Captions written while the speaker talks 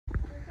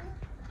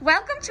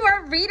Welcome to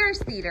our Reader's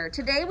Theater.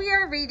 Today we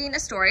are reading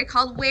a story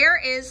called Where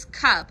is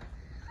Cub?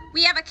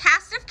 We have a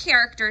cast of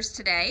characters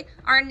today.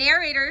 Our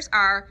narrators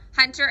are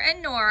Hunter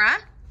and Nora.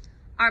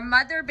 Our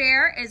mother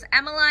bear is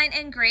Emmeline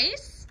and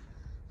Grace.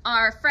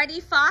 Our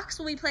Freddie Fox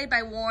will be played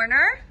by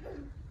Warner.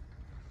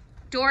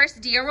 Doris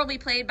Deer will be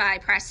played by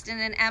Preston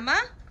and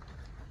Emma.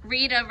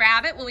 Rita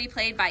Rabbit will be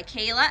played by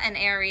Kayla and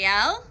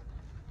Ariel.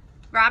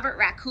 Robert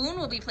Raccoon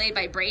will be played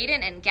by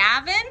Braden and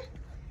Gavin.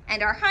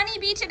 And our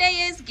honeybee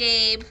today is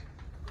Gabe.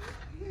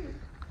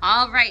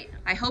 All right,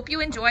 I hope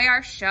you enjoy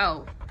our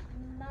show.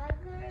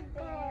 Mother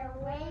bear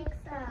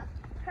wakes up.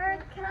 Her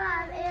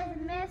cub is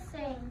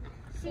missing.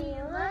 She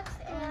looks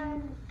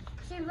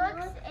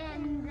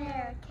in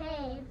their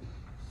cave.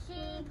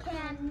 She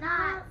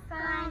cannot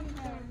find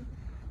him.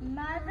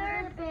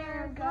 Mother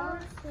bear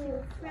goes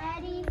to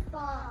Freddie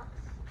Fox.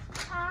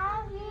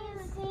 Have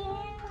you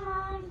seen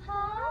my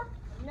cub?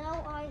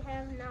 No, I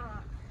have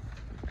not.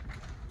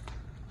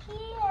 He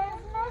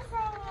is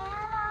missing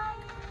and I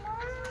am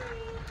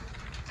worried.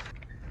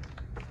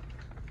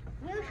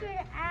 You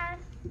should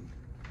ask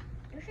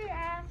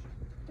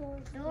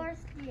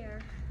Doris Deer.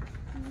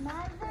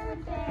 Mother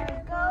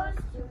bear goes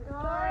to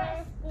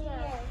Doris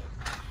Deer.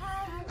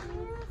 Have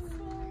you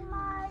seen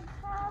my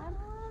cub?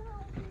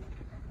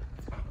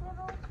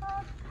 Little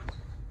cub?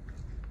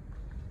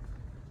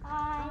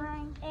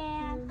 I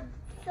am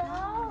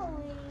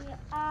sorry,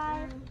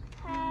 I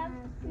have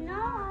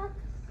not.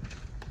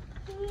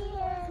 He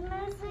is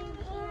missing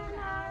and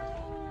I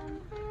am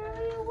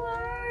very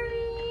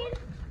worried.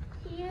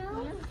 You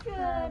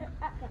should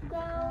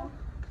go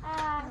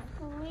ask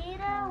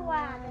Rita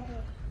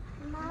Rabbit.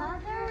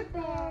 Mother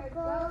bear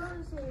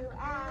goes to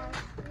ask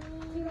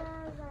Rita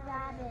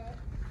Rabbit.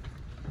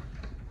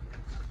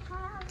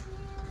 Have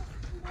you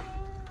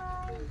seen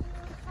my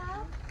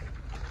cub?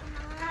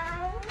 I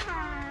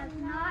have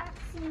not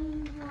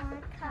seen your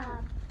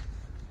cub.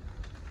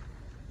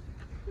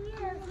 He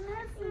is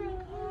missing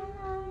and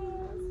I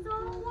am so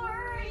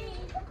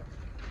worried.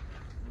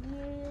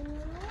 You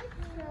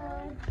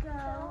should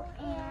go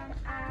and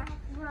ask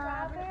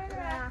Robert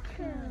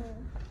Raccoon.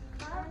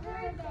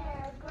 Mother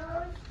bear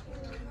goes to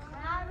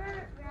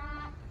Robert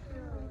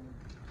Raccoon.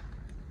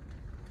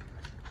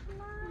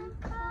 My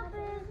cub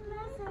is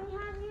missing.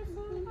 Have you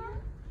seen him?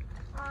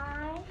 I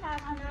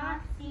have not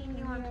seen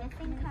your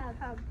missing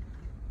cub.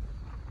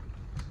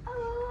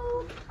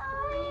 Oh, I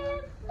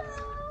am so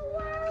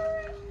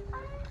worried.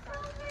 I'm so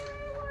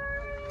very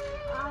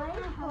worried. I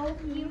hope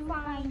you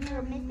find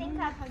your missing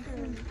cub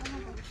soon.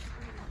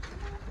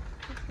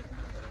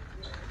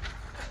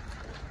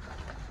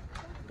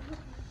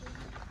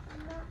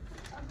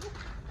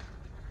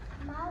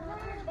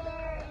 Mother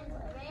bear is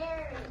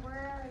very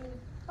worried,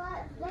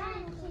 but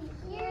then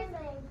she hears a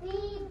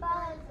bee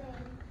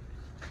buzzing.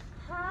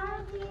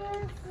 Have you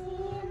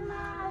seen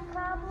my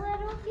cub,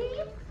 little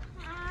bee?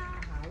 I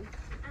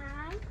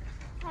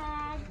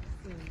had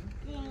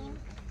seen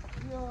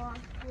your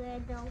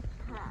little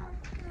cub.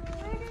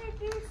 Where did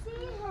you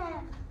see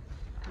him?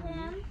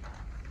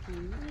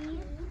 He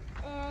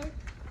is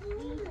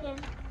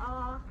eating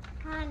our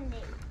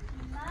honey.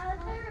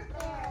 Mother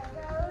bear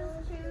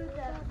goes to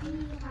the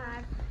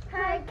beehive.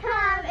 Her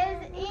cub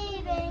is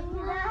eating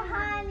the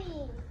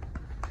honey.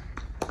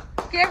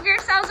 Give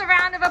yourselves a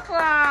round of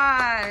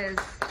applause.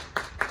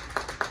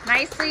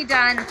 Nicely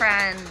done,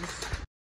 friends.